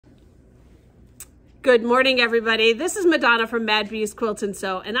Good morning, everybody. This is Madonna from Mad Bees Quilt and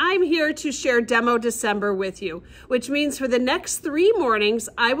Sew, and I'm here to share Demo December with you, which means for the next 3 mornings,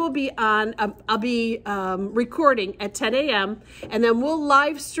 I will be on, recording at 10 a.m. and then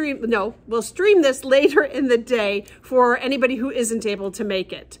we'll stream this later in the day for anybody who isn't able to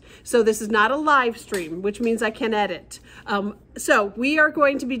make it. So this is not a live stream, which means I can edit. So we are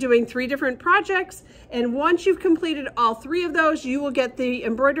going to be doing 3 different projects, and once you've completed all 3 of those, you will get the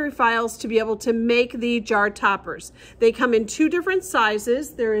embroidery files to be able to make the jar toppers. They come in 2 different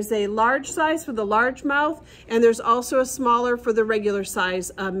sizes. There is a large size for the large mouth, and there's also a smaller for the regular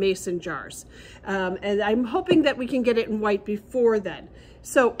size mason jars. And I'm hoping that we can get it in white before then.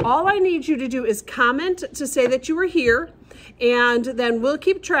 So all I need you to do is comment to say that you were here, and then we'll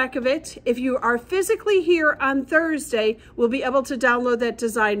keep track of it. If you are physically here on Thursday, we'll be able to download that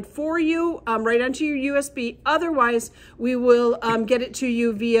design for you right onto your USB. Otherwise, we will get it to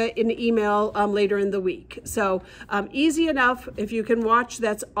you via an email later in the week. So easy enough. If you can watch,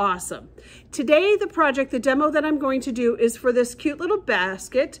 that's awesome. Today, the project, the demo that I'm going to do is for this cute little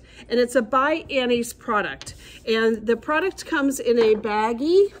basket, and it's a By Annie's product. And the product comes in a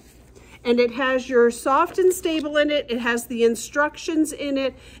baggie, and it has your soft and stable in it. It has the instructions in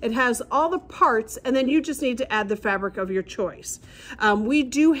it. It has all the parts, and then you just need to add the fabric of your choice. We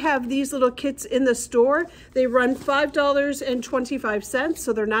do have these little kits in the store. They run $5.25,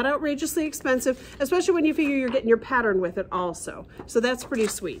 so they're not outrageously expensive, especially when you figure you're getting your pattern with it also. So that's pretty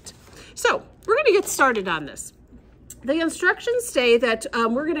sweet. So we're gonna get started on this. The instructions say that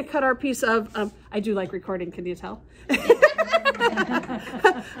we're gonna cut our piece of, I do like recording, can you tell?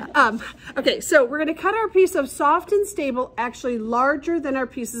 Okay, so we're gonna cut our piece of soft and stable, actually larger than our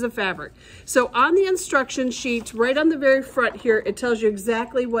pieces of fabric. So on the instruction sheet, right on the very front here, it tells you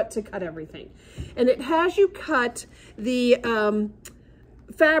exactly what to cut everything. And it has you cut the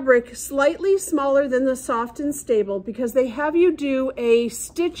fabric slightly smaller than the soft and stable because they have you do a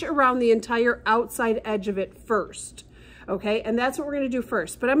stitch around the entire outside edge of it first. Okay, and that's what we're gonna do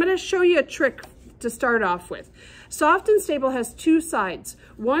first. But I'm gonna show you a trick to start off with. Soft and stable has 2 sides.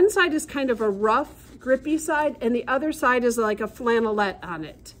 One side is kind of a rough, grippy side, and the other side is like a flannelette on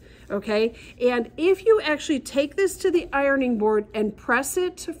it. Okay, and if you actually take this to the ironing board and press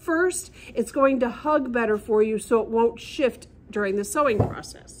it first, it's going to hug better for you so it won't shift during the sewing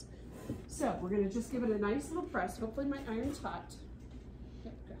process. So we're gonna just give it a nice little press. Hopefully my iron's hot.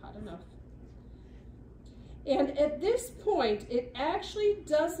 Yep, hot enough. And at this point, it actually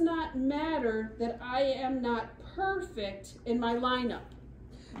does not matter that I am not perfect in my lineup.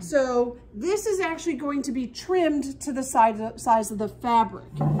 So this is actually going to be trimmed to the size of the fabric.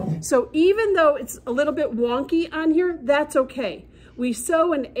 So even though it's a little bit wonky on here, that's okay. We sew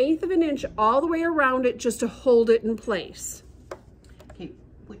 1/8 of an inch all the way around it just to hold it in place. Okay,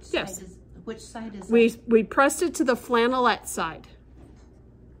 which side is we pressed it to the flannelette side.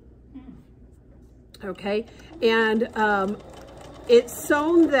 Okay, and it's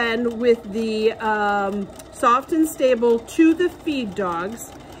sewn then with the soft and stable to the feed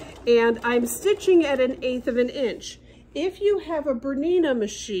dogs, and I'm stitching at 1/8 of an inch. If you have a Bernina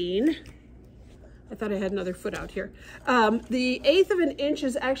machine, I thought I had another foot out here. The 1/8 of an inch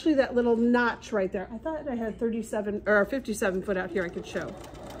is actually that little notch right there. I thought I had 37 or 57 foot out here I could show.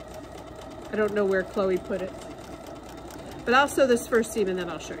 I don't know where Chloe put it, but I'll sew this first seam and then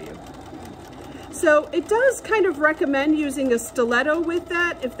I'll show you. So it does kind of recommend using a stiletto with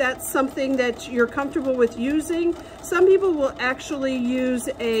that if that's something that you're comfortable with using. Some people will actually use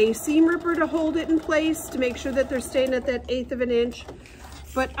a seam ripper to hold it in place to make sure that they're staying at that 1/8 of an inch.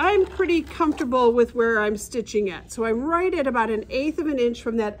 But I'm pretty comfortable with where I'm stitching at. So I'm right at about 1/8 of an inch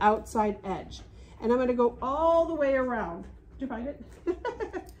from that outside edge. And I'm gonna go all the way around. Did you find it?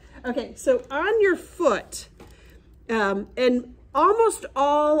 Okay, so on your foot, and almost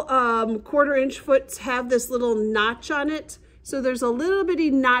all 1/4 inch foots have this little notch on it. So there's a little bitty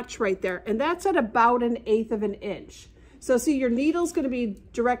notch right there, and that's at about 1/8 of an inch. So see, your needle's gonna be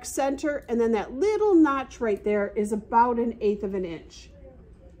direct center, and then that little notch right there is about 1/8 of an inch.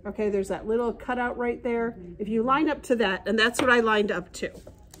 Okay, there's that little cutout right there. If you line up to that, and that's what I lined up to.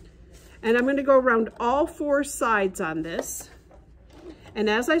 And I'm gonna go around all 4 sides on this. And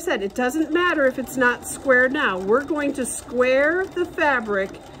as I said, it doesn't matter if it's not square now. We're going to square the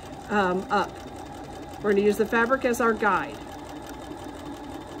fabric up. We're gonna use the fabric as our guide.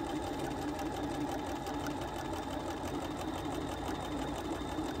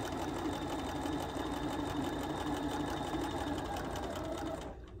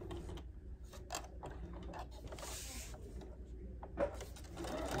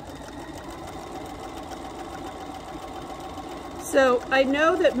 So I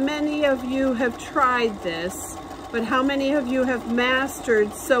know that many of you have tried this, but how many of you have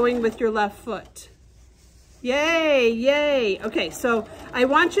mastered sewing with your left foot? Yay, yay. Okay, so I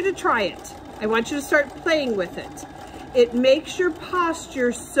want you to try it. I want you to start playing with it. It makes your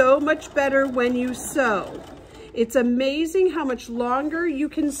posture so much better when you sew. It's amazing how much longer you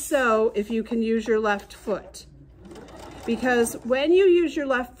can sew if you can use your left foot. Because when you use your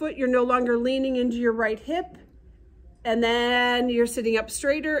left foot, you're no longer leaning into your right hip, and then you're sitting up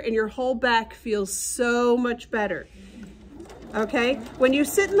straighter and your whole back feels so much better. Okay? When you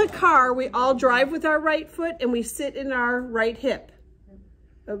sit in the car, we all drive with our right foot and we sit in our right hip.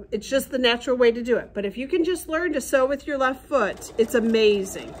 It's just the natural way to do it. But if you can just learn to sew with your left foot, it's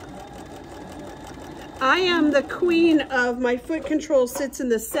amazing. I am the queen of my foot control sits in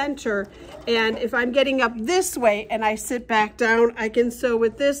the center, and if I'm getting up this way and I sit back down, I can sew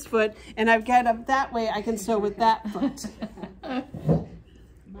with this foot, and I get up that way, I can sew with that foot.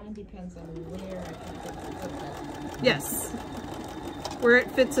 Mine depends on where I can put my foot. Yes, where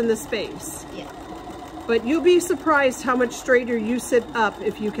it fits in the space. Yeah. But you'll be surprised how much straighter you sit up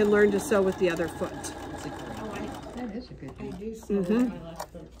if you can learn to sew with the other foot. That is a good thing. I do sew with my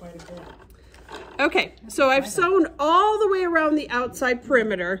left foot quite a bit. Okay, so I've sewn all the way around the outside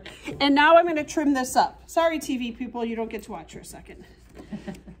perimeter, and now I'm going to trim this up. Sorry, TV people, you don't get to watch for a second.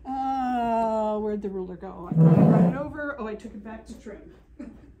 Where'd the ruler go? I brought it over. Oh, I took it back to trim.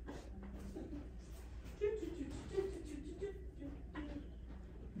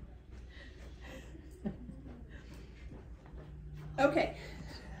 Okay,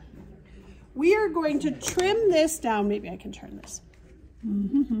 we are going to trim this down. Maybe I can turn this.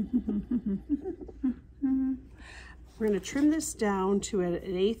 We're going to trim this down to an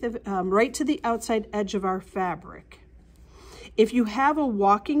eighth of, right to the outside edge of our fabric. If you have a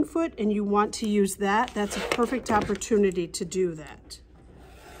walking foot and you want to use that, that's a perfect opportunity to do that.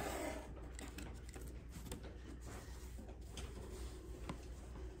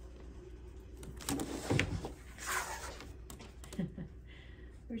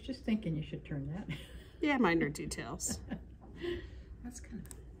 I was just thinking you should turn that. Yeah, minor details. That's kind of...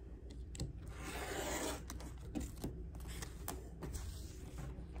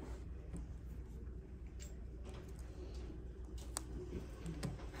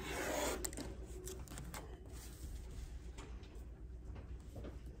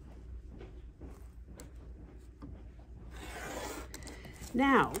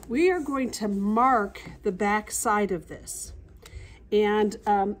 Now, we are going to mark the back side of this. And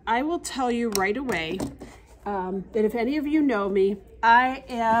I will tell you right away that if any of you know me, I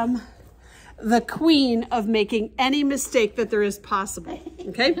am the queen of making any mistake that there is possible,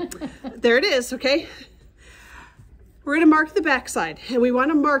 okay? There it is, okay? We're gonna mark the back side, and we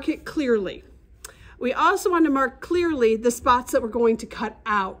wanna mark it clearly. We also want to mark clearly the spots that we're going to cut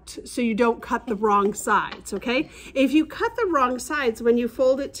out so you don't cut the wrong sides, okay? If you cut the wrong sides, when you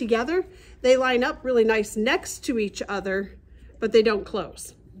fold it together, they line up really nice next to each other, but they don't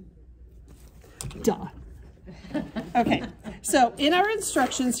close. Duh. Okay, so in our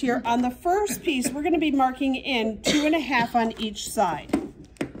instructions here, on the first piece, we're going to be marking in 2.5 on each side.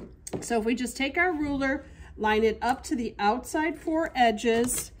 So if we just take our ruler, line it up to the outside 4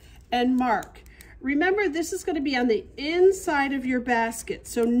 edges, and mark. Remember, this is going to be on the inside of your basket,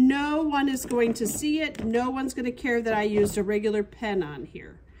 so no one is going to see it. No one's going to care that I used a regular pen on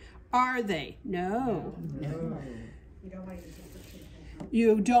here. Are they? No. No.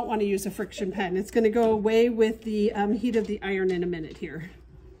 You don't want to use a friction pen. It's going to go away with the heat of the iron in a minute here.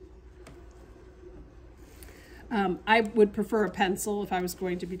 I would prefer a pencil. If I was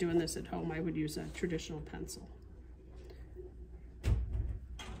going to be doing this at home, I would use a traditional pencil.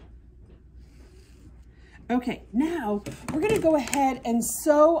 Okay, now we're going to go ahead and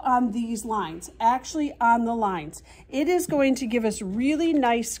sew on these lines, actually on the lines. It is going to give us really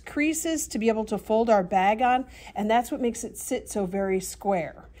nice creases to be able to fold our bag on, and that's what makes it sit so very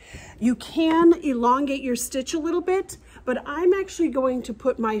square. You can elongate your stitch a little bit, but I'm actually going to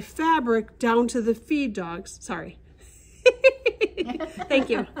put my fabric down to the feed dogs. Sorry. Thank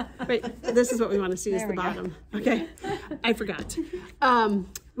you. Wait, this is what we want to see is the bottom. Okay, I forgot.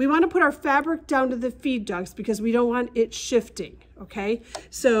 We want to put our fabric down to the feed dogs because we don't want it shifting, okay?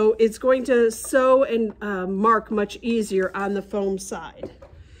 So it's going to sew and mark much easier on the foam side.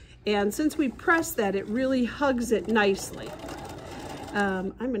 And since we press that, it really hugs it nicely.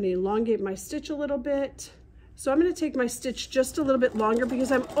 I'm going to elongate my stitch a little bit. So I'm going to take my stitch just a little bit longer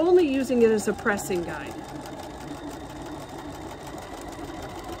because I'm only using it as a pressing guide.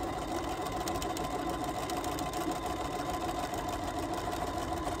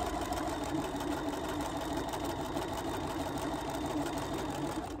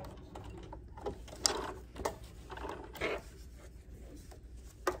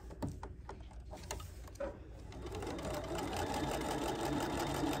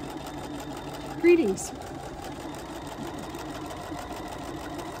 Greetings.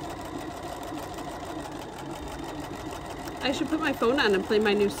 I should put my phone on and play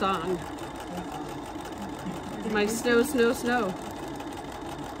my new song. My snow, snow, snow.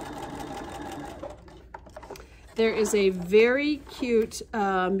 There is a very cute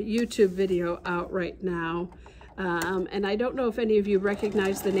YouTube video out right now. And I don't know if any of you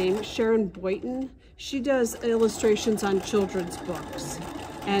recognize the name Sharon Boynton. She does illustrations on children's books.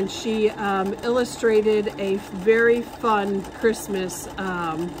 And she illustrated a very fun Christmas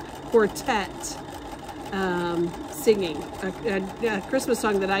quartet singing, a Christmas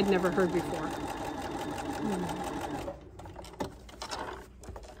song that I'd never heard before.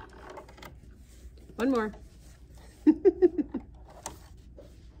 One more.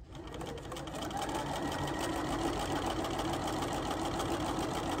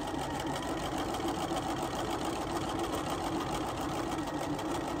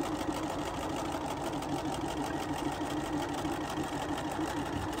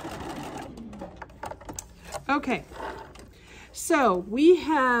 Okay, so we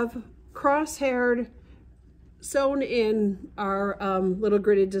have cross-haired sewn in our little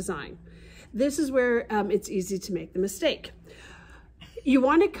gridded design. This is where it's easy to make the mistake. You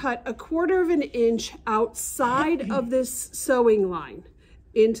want to cut 1/4 of an inch outside of this sewing line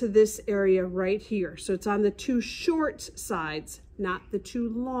into this area right here. So it's on the 2 short sides, not the 2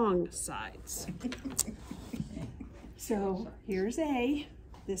 long sides. So here's A,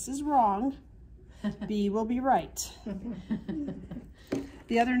 this is wrong. B will be right.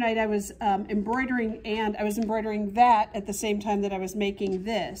 The other night I was embroidering, and I was embroidering that at the same time that I was making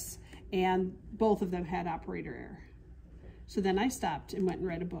this, and both of them had operator error. So then I stopped and went and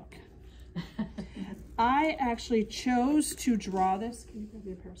read a book. I actually chose to draw this, can you grab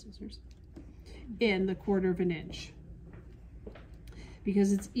me a pair of scissors, in the 1/4 of an inch.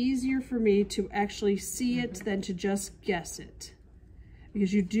 Because it's easier for me to actually see it than to just guess it.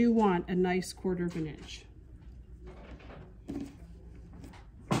 Because you do want a nice 1/4 of an inch.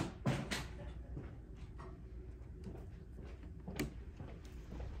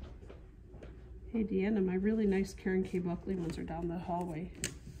 Hey Deanna, my really nice Karen K. Buckley ones are down the hallway.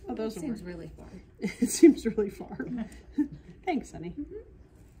 Oh, those seems really far. It seems really far. Thanks, honey.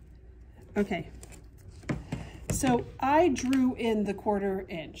 Okay. So I drew in the 1/4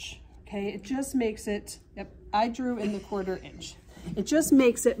 inch. Okay, it just makes it, yep, I drew in the 1/4 inch. It just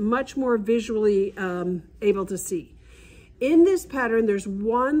makes it much more visually able to see. In this pattern, there's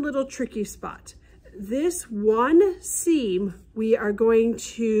one little tricky spot. This one seam, we are going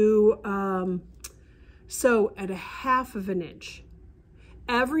to sew at 1/2 of an inch.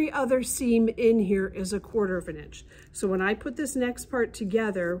 Every other seam in here is 1/4 of an inch. So when I put this next part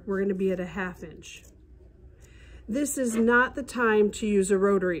together, we're going to be at 1/2 inch. This is not the time to use a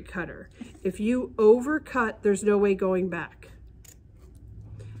rotary cutter. If you overcut, there's no way going back.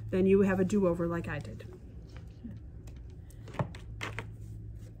 Then you have a do-over like I did.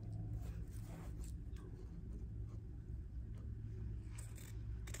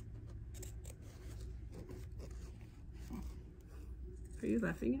 Are you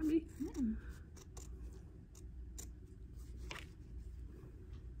laughing at me? Mm.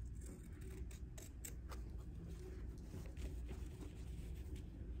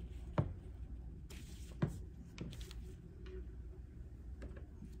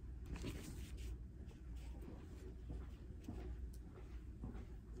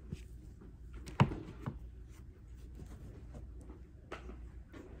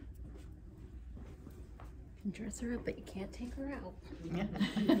 You can dress her up, but you can't take her out.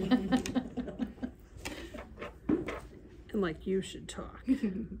 And like you should talk.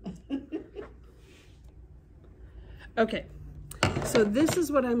 Okay, so this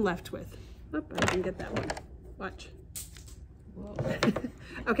is what I'm left with. Oh, I didn't get that one. Watch. Whoa.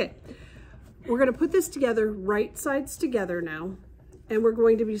 Okay, we're gonna put this together, right sides together now, and we're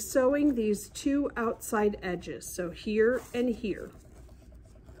going to be sewing these 2 outside edges. So here and here.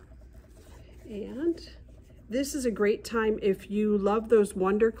 And this is a great time if you love those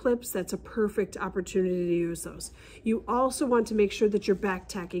wonder clips, that's a perfect opportunity to use those. You also want to make sure that you're back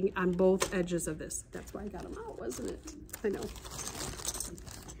tacking on both edges of this. That's why I got them out, wasn't it? I know.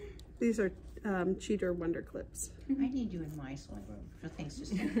 These are cheater wonder clips. I need you in my sewing room for things to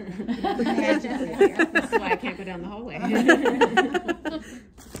say. That's why I can't go down the hallway.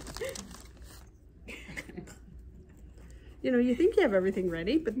 You know, you think you have everything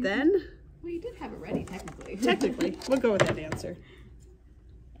ready, but then... Well, you did have it ready, technically. Technically, we'll go with that answer.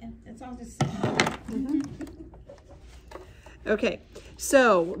 And it's all just... Okay,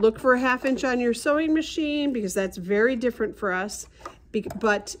 so look for a 1/2 inch on your sewing machine because that's very different for us.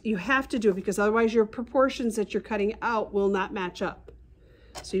 but you have to do it because otherwise your proportions that you're cutting out will not match up.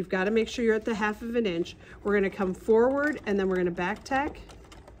 So you've got to make sure you're at the 1/2 inch. We're going to come forward and then we're going to back tack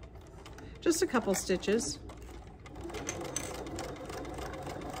just a couple stitches.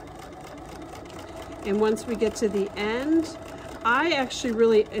 And once we get to the end, I actually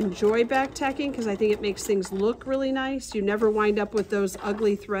really enjoy back tacking because I think it makes things look really nice. You never wind up with those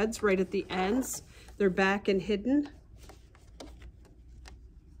ugly threads right at the ends. They're back and hidden.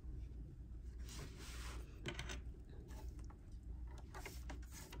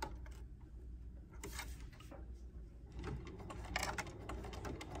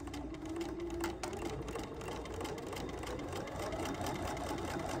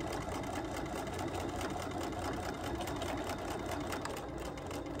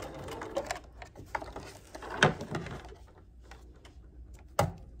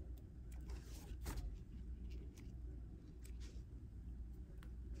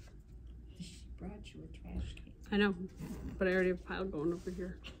 Brought you a trash can. I know, but I already have a pile going over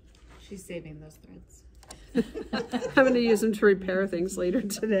here. She's saving those threads. I'm going to use them to repair things later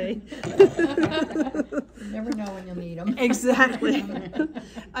today. You never know when you'll need them. Exactly.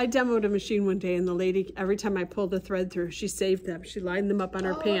 I demoed a machine one day and the lady, every time I pulled a thread through, she saved them. She lined them up on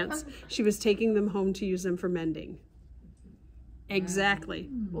her pants. She was taking them home to use them for mending.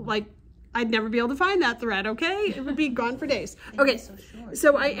 Exactly. Like, I'd never be able to find that thread, okay? It would be gone for days. Okay,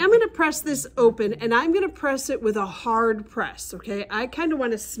 so I am gonna press this open and I'm gonna press it with a hard press, okay? I kind of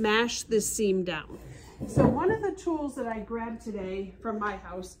wanna smash this seam down. So one of the tools that I grabbed today from my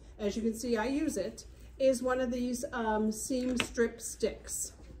house, as you can see I use it, is one of these seam strip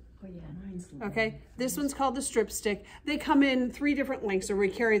sticks. Oh yeah, mine's Okay, this one's called the strip stick. They come in 3 different lengths, or we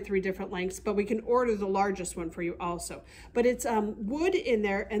carry 3 different lengths, but we can order the largest one for you also. But it's wood in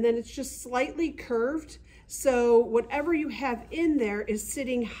there, and then it's just slightly curved. So whatever you have in there is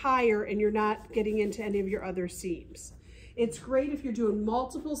sitting higher and you're not getting into any of your other seams. It's great if you're doing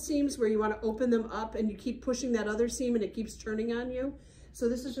multiple seams where you want to open them up and you keep pushing that other seam and it keeps turning on you. So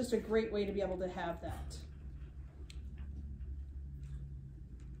this is just a great way to be able to have that.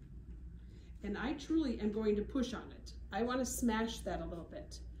 And I truly am going to push on it. I want to smash that a little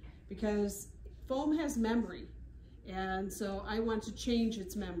bit because foam has memory. And so I want to change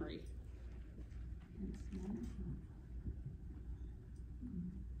its memory.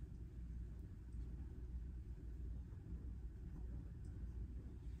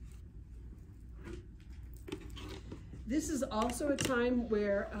 This is also a time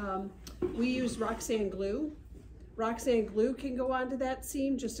where we use Roxanne glue. Roxanne glue can go onto that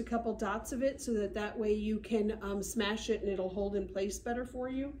seam, just a couple dots of it, so that way you can smash it and it'll hold in place better for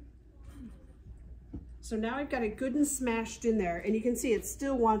you. So now I've got it good and smashed in there, and you can see it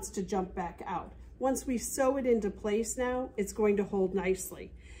still wants to jump back out. Once we sew it into place now, it's going to hold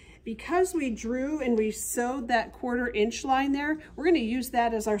nicely. Because we drew and we sewed that 1/4 inch line there, we're going to use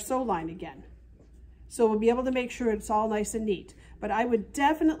that as our sew line again. So we'll be able to make sure it's all nice and neat. But I would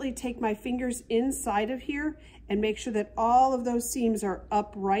definitely take my fingers inside of here and make sure that all of those seams are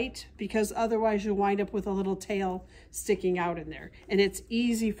upright, because otherwise you'll wind up with a little tail sticking out in there. And it's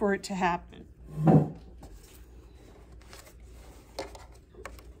easy for it to happen.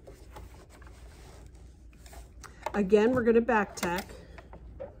 Again, we're going to back tack.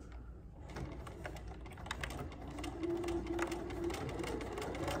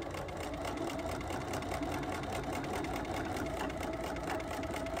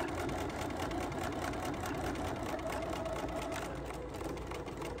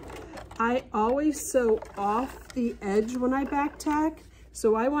 I always sew off the edge when I back tack,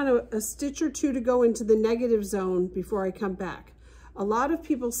 so I want a stitch or two to go into the negative zone before I come back. A lot of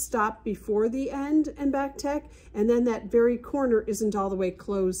people stop before the end and back tack, and then that very corner isn't all the way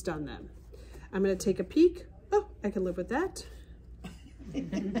closed on them. I'm going to take a peek. Oh, I can live with that.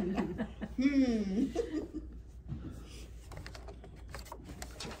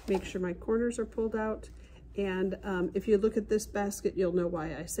 Make sure my corners are pulled out. And if you look at this basket, you'll know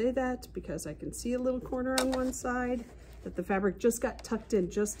why I say that, because I can see a little corner on one side that the fabric just got tucked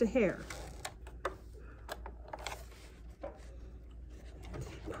in just a hair.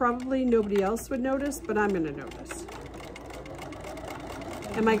 Probably nobody else would notice, but I'm going to notice.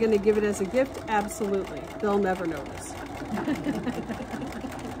 Am I going to give it as a gift? Absolutely. They'll never notice. It's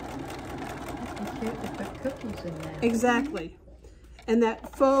cute to put cookies in there. Exactly. And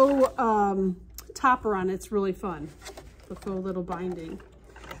that faux topper on it's really fun. The faux little binding.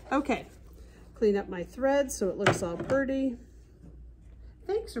 Okay. Clean up my thread so it looks all pretty.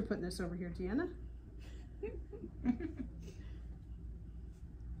 Thanks for putting this over here, Deanna.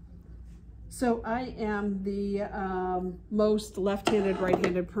 So I am the most left-handed,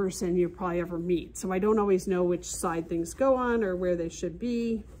 right-handed person you'll probably ever meet. So I don't always know which side things go on or where they should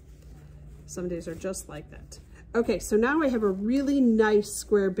be. Some days are just like that. Okay, so now I have a really nice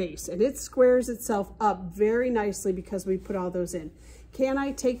square base, and it squares itself up very nicely because we put all those in. Can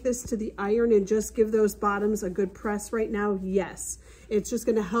I take this to the iron and just give those bottoms a good press right now? Yes. It's just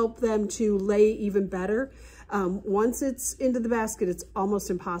going to help them to lay even better. Once it's into the basket, it's almost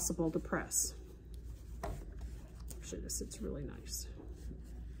impossible to press. Actually, this sits really nice.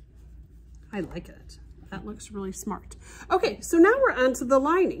 I like it. That looks really smart. Okay, so now we're on to the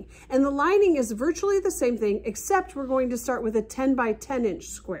lining. And the lining is virtually the same thing, except we're going to start with a 10 by 10 inch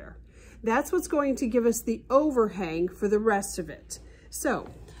square. That's what's going to give us the overhang for the rest of it. So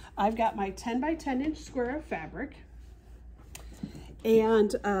I've got my 10 by 10 inch square of fabric.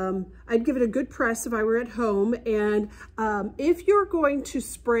 And I'd give it a good press if I were at home. And if you're going to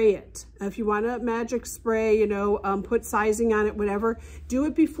spray it, if you want a magic spray, you know, put sizing on it, whatever, do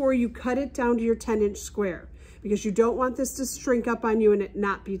it before you cut it down to your 10-inch square, because you don't want this to shrink up on you and it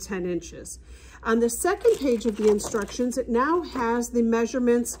not be 10 inches. On the second page of the instructions, it now has the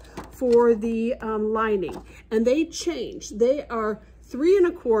measurements for the lining, and they change. They are 3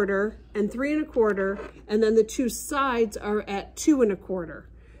 1/4 and 3 1/4, and then the two sides are at 2 1/4.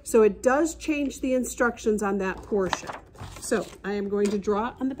 So it does change the instructions on that portion. So I am going to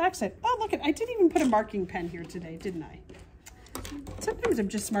draw on the back side. Oh, look, I didn't even put a marking pen here today, didn't I? Sometimes I'm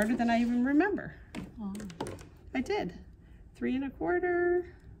just smarter than I even remember. Oh, I did. 3 1/4.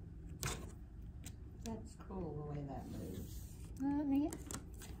 That's cool the way that moves. Yeah.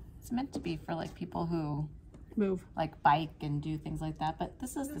 It's meant to be for like people who Move. like bike and do things like that, but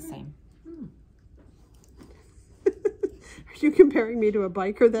this is the same. Are you comparing me to a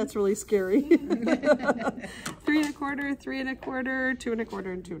biker? That's really scary. 3 1/4, 3 1/4, 2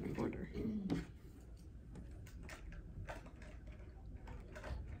 1/4, and 2 1/4.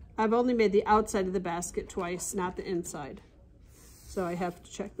 I've only made the outside of the basket twice, not the inside. So I have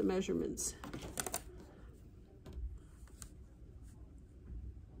to check the measurements.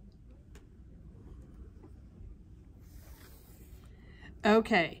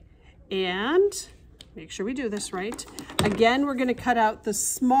 Okay, and make sure we do this right. Again, we're going to cut out the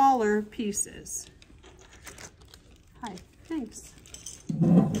smaller pieces. Hi, thanks.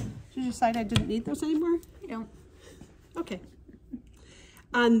 Did you decide I didn't need those anymore? You don't. Okay.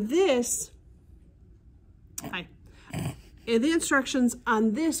 On this, hi. In the instructions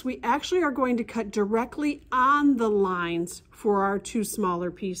on this, we actually are going to cut directly on the lines for our two smaller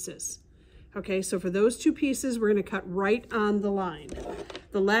pieces. Okay, so for those two pieces, we're going to cut right on the line.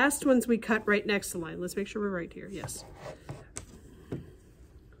 The last ones we cut right next to the line. Let's make sure we're right here. Yes.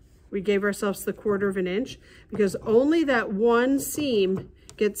 We gave ourselves the 1/4 inch because only that one seam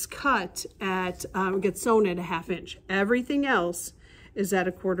gets cut at, gets sewn at a 1/2 inch. Everything else is at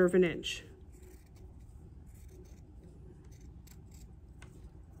a 1/4 inch.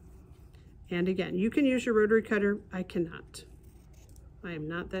 And again, you can use your rotary cutter. I cannot. I am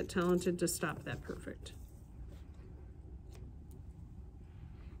not that talented to stop that perfect.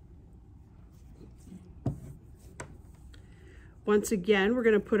 Once again, we're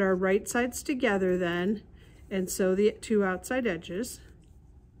going to put our right sides together then and sew the two outside edges.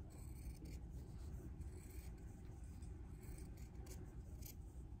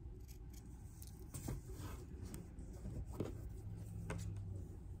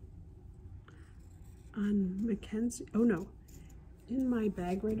 On Mackenzie, oh no. In my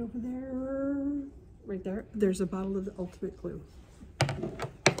bag right over there, right there, there's a bottle of the ultimate glue.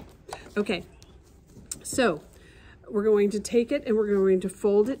 Okay, so we're going to take it and we're going to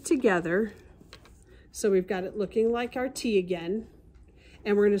fold it together. So we've got it looking like our T again.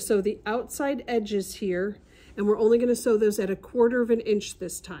 And we're going to sew the outside edges here, and we're only going to sew those at a 1/4 inch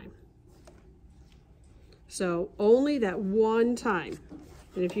this time. So only that one time.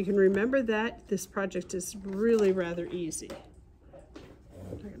 And if you can remember that, this project is really rather easy.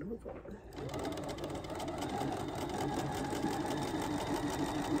 I'm gonna move over.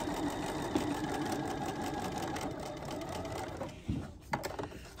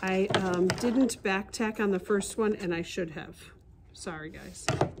 I didn't back tack on the first one, and I should have. Sorry, guys.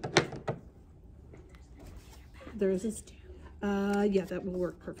 There is this. Yeah, that will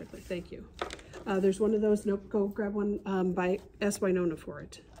work perfectly. Thank you. There's one of those. Nope, go grab one by S. Winona for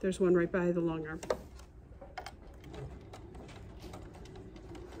it. There's one right by the long arm.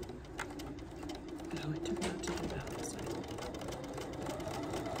 Oh, I took it out to the back side.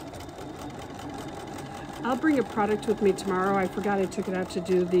 I'll bring a product with me tomorrow. I forgot I took it out to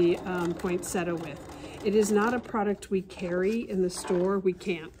do the poinsettia with. It is not a product we carry in the store. We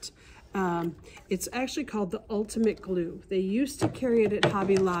can't. It's actually called the Ultimate Glue. They used to carry it at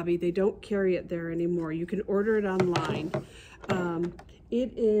Hobby Lobby. They don't carry it there anymore. You can order it online.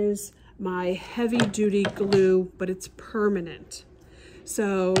 It is my heavy duty glue, but it's permanent.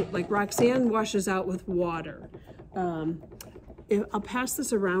 So like Roxanne washes out with water. I'll pass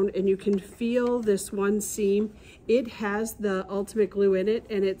this around and you can feel this one seam. It has the Ultimate Glue in it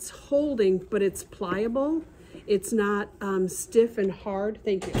and it's holding, but it's pliable. It's not stiff and hard.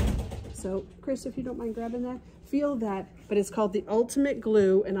 Thank you. So Chris, if you don't mind grabbing that, feel that, but it's called the Ultimate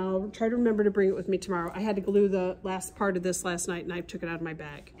Glue, and I'll try to remember to bring it with me tomorrow. I had to glue the last part of this last night and I took it out of my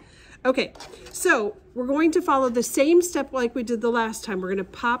bag. Okay, so we're going to follow the same step like we did the last time. We're gonna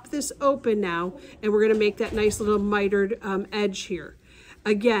pop this open now and we're gonna make that nice little mitered edge here.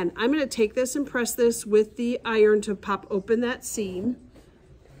 Again, I'm gonna take this and press this with the iron to pop open that seam.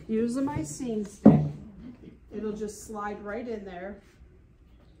 Using my seam stick, it'll just slide right in there.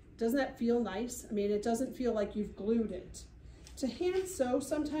 Doesn't that feel nice? I mean, it doesn't feel like you've glued it. To hand sew,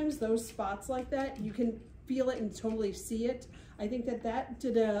 sometimes those spots like that, you can feel it and totally see it. I think that that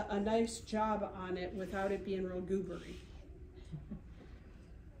did a nice job on it without it being real goobery.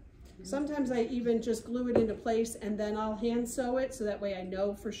 Sometimes I even just glue it into place and then I'll hand sew it so that way I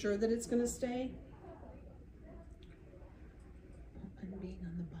know for sure that it's gonna stay. And being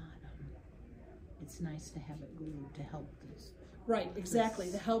on the bottom, it's nice to have it glued to help this. Right, exactly,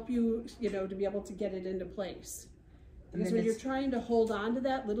 to help you, to be able to get it into place. Because when you're trying to hold on to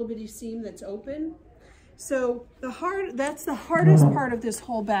that little bitty seam that's open, so that's the hardest part of this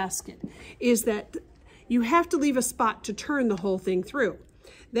whole basket, is that you have to leave a spot to turn the whole thing through.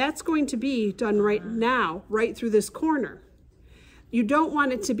 That's going to be done right now, right through this corner. You don't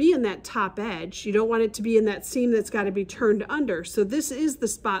want it to be in that top edge. You don't want it to be in that seam that's got to be turned under. So this is the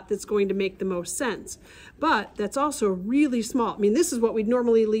spot that's going to make the most sense. But that's also really small. I mean, this is what we'd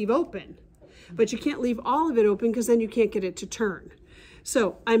normally leave open. But you can't leave all of it open because then you can't get it to turn.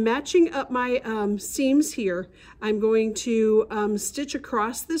 So I'm matching up my seams here. I'm going to stitch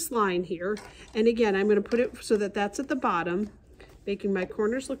across this line here. And again, I'm going to put it so that that's at the bottom, making my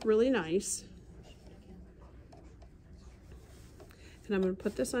corners look really nice. And I'm going to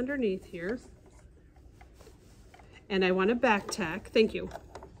put this underneath here. And I want to back tack. Thank you.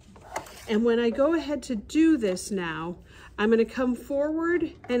 And when I go ahead to do this now, I'm going to come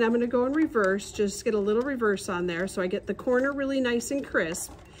forward and I'm going to go in reverse, just get a little reverse on there so I get the corner really nice and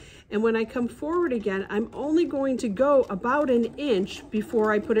crisp. And when I come forward again, I'm only going to go about an inch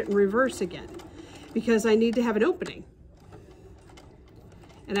before I put it in reverse again, because I need to have an opening.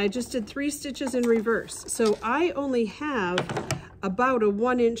 And I just did 3 stitches in reverse. So I only have about a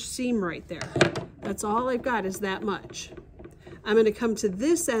 1-inch seam right there. That's all I've got, is that much. I'm going to come to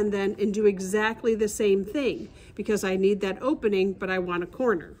this end then and do exactly the same thing because I need that opening, but I want a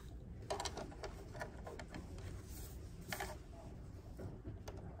corner.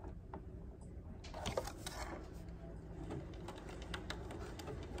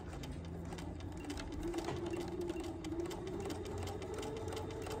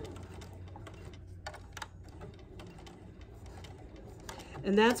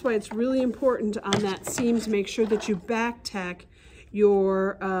 And that's why it's really important on that seam to make sure that you back tack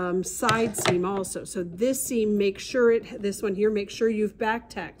your side seam also. So this seam, this one here, make sure you've back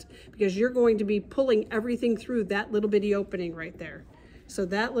tacked, because you're going to be pulling everything through that little bitty opening right there. So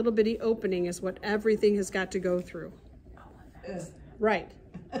that little bitty opening is what everything has got to go through. Right,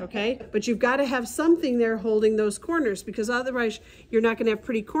 okay? But you've got to have something there holding those corners, because otherwise you're not gonna have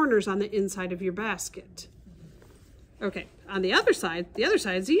pretty corners on the inside of your basket. Okay, on the other side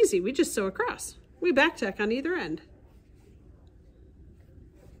is easy. We just sew across. We back tack on either end.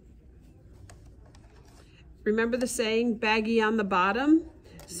 Remember the saying, baggy on the bottom?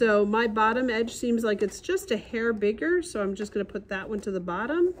 So my bottom edge seems like it's just a hair bigger, so I'm just gonna put that one to the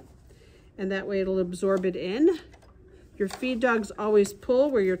bottom, and that way it'll absorb it in. Your feed dogs always pull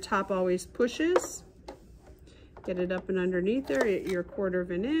where your top always pushes. Get it up and underneath there at your 1/4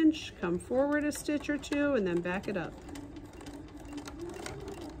 of an inch, come forward a stitch or 2, and then back it up.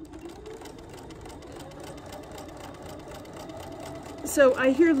 So I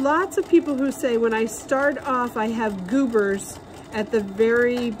hear lots of people who say when I start off, I have goobers at the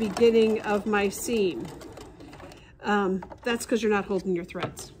very beginning of my seam. That's because you're not holding your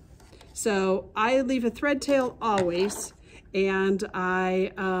threads. So I leave a thread tail always, and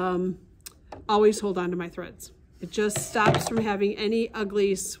I always hold on to my threads. It just stops from having any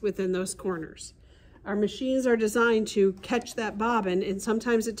uglies within those corners. Our machines are designed to catch that bobbin, and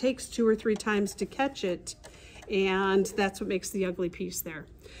sometimes it takes 2 or 3 times to catch it, and that's what makes the ugly piece there.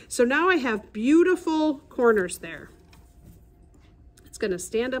 So now I have beautiful corners there. gonna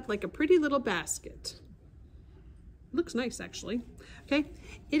stand up like a pretty little basket. Looks nice, actually. Okay,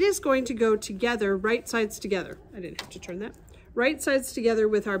 it is going to go together, right sides together. I didn't have to turn that. Right sides together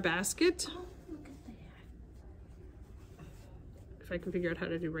with our basket. If I can figure out how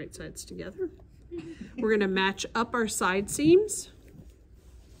to do right sides together. We're gonna match up our side seams.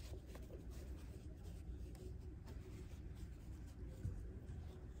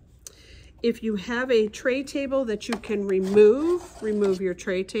 If you have a tray table that you can remove your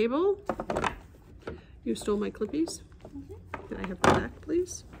tray table. You stole my clippies. Can I have the back,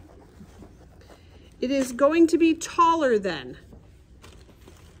 please? It is going to be taller then.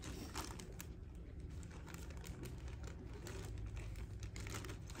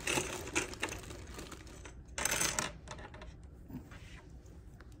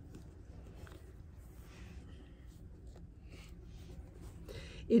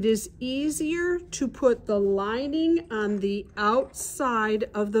 It is easier to put the lining on the outside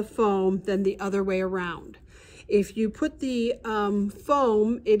of the foam than the other way around. If you put the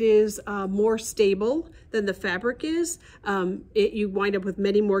foam, it is more stable than the fabric is. You wind up with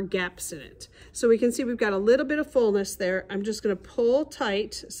many more gaps in it. So we can see we've got a little bit of fullness there. I'm just gonna pull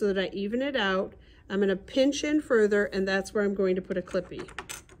tight so that I even it out. I'm gonna pinch in further, and that's where I'm going to put a clippy.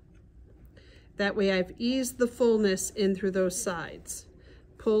 That way I've eased the fullness in through those sides.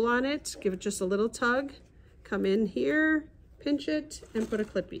 Pull on it, give it just a little tug, come in here, pinch it, and put a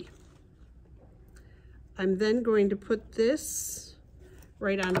clippy. I'm then going to put this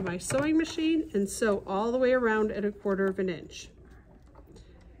right onto my sewing machine and sew all the way around at 1/4 of an inch.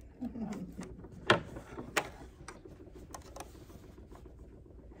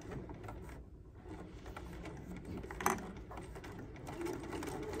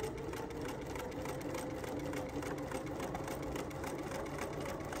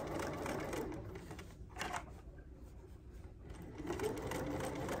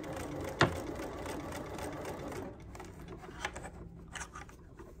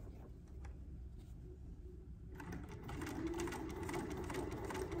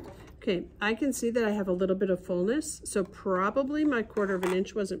 Okay, I can see that I have a little bit of fullness, so probably my 1/4 of an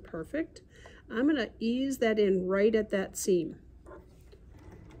inch wasn't perfect. I'm gonna ease that in right at that seam.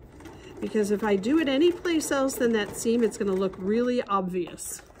 Because if I do it any place else than that seam, it's gonna look really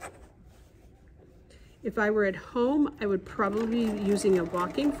obvious. If I were at home, I would probably be using a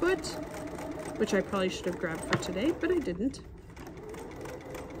walking foot, which I probably should have grabbed for today, but I didn't.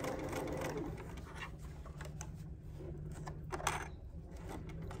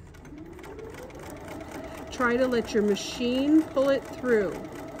 Try to let your machine pull it through.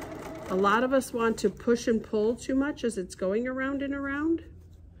 A lot of us want to push and pull too much as it's going around and around.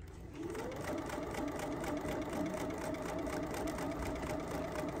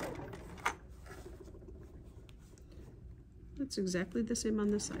 It's exactly the same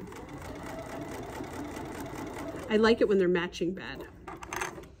on this side. I like it when they're matching bad.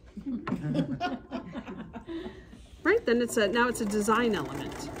 Right, then now it's a design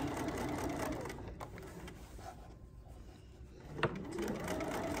element.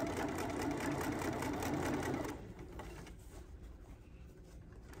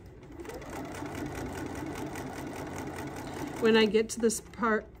 When I get to this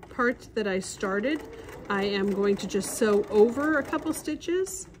part that I started, I am going to just sew over a couple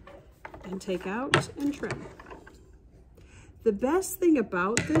stitches and take out and trim. The best thing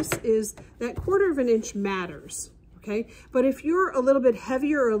about this is that 1/4 of an inch matters, okay? But if you're a little bit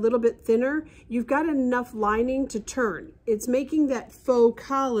heavier or a little bit thinner, you've got enough lining to turn. It's making that faux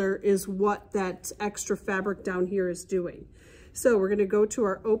collar is what that extra fabric down here is doing. So we're gonna go to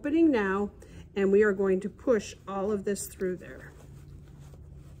our opening now, and we are going to push all of this through there.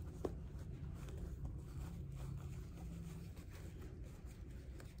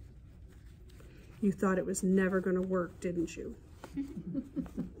 You thought it was never going to work, didn't you?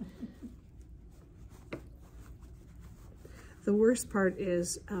 The worst part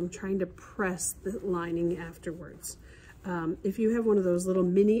is trying to press the lining afterwards. If you have one of those little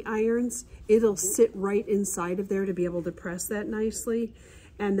mini irons, it'll sit right inside of there to be able to press that nicely.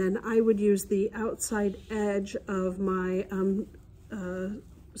 And then I would use the outside edge of my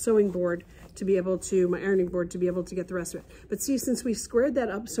sewing board to be able to, my ironing board to be able to get the rest of it. But see, since we squared that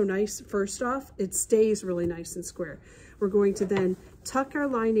up so nice first off, it stays really nice and square. We're going to then tuck our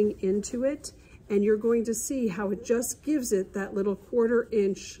lining into it, and you're going to see how it just gives it that little 1/4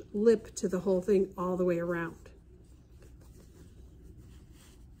 inch lip to the whole thing all the way around.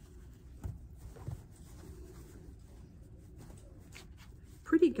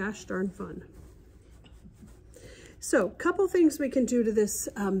 Pretty gosh darn fun. So a couple things we can do to this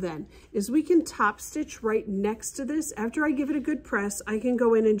then is we can top stitch right next to this. After I give it a good press, I can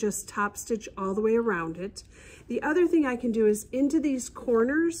go in and just top stitch all the way around it. The other thing I can do is into these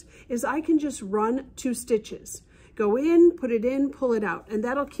corners is I can just run 2 stitches. Go in, put it in, pull it out, and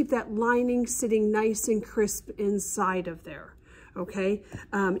that'll keep that lining sitting nice and crisp inside of there. Okay,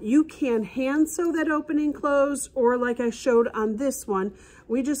 you can hand sew that opening closed, or like I showed on this one,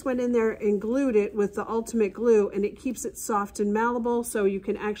 we just went in there and glued it with the ultimate glue, and it keeps it soft and malleable, so you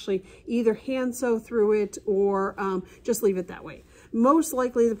can actually either hand sew through it or just leave it that way. Most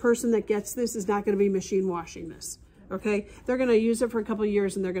likely the person that gets this is not going to be machine washing this. Okay, they're going to use it for a couple of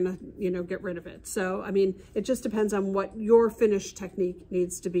years and they're going to, you know, get rid of it. So, I mean, it just depends on what your finish technique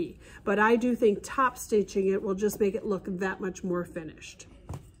needs to be. But I do think top stitching it will just make it look that much more finished.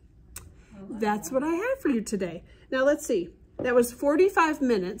 That's what I have for you today. Now, let's see. That was 45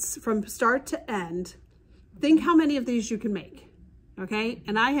 minutes from start to end. Think how many of these you can make. Okay,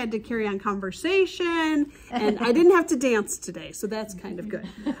 and I had to carry on conversation, and I didn't have to dance today, so that's kind of good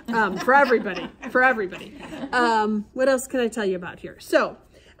for everybody, what else can I tell you about here? So,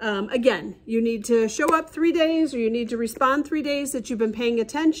 again, you need to show up 3 days, or you need to respond 3 days that you've been paying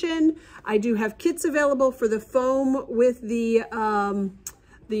attention. I do have kits available for the foam with the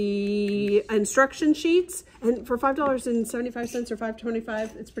instruction sheets, and for $5.75 or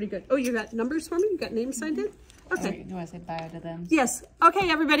 $5.25, it's pretty good. Oh, you got numbers for me? You got names signed in? Okay. You want to say bye to them? Yes. Okay,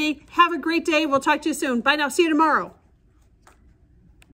 everybody. Have a great day. We'll talk to you soon. Bye now. See you tomorrow.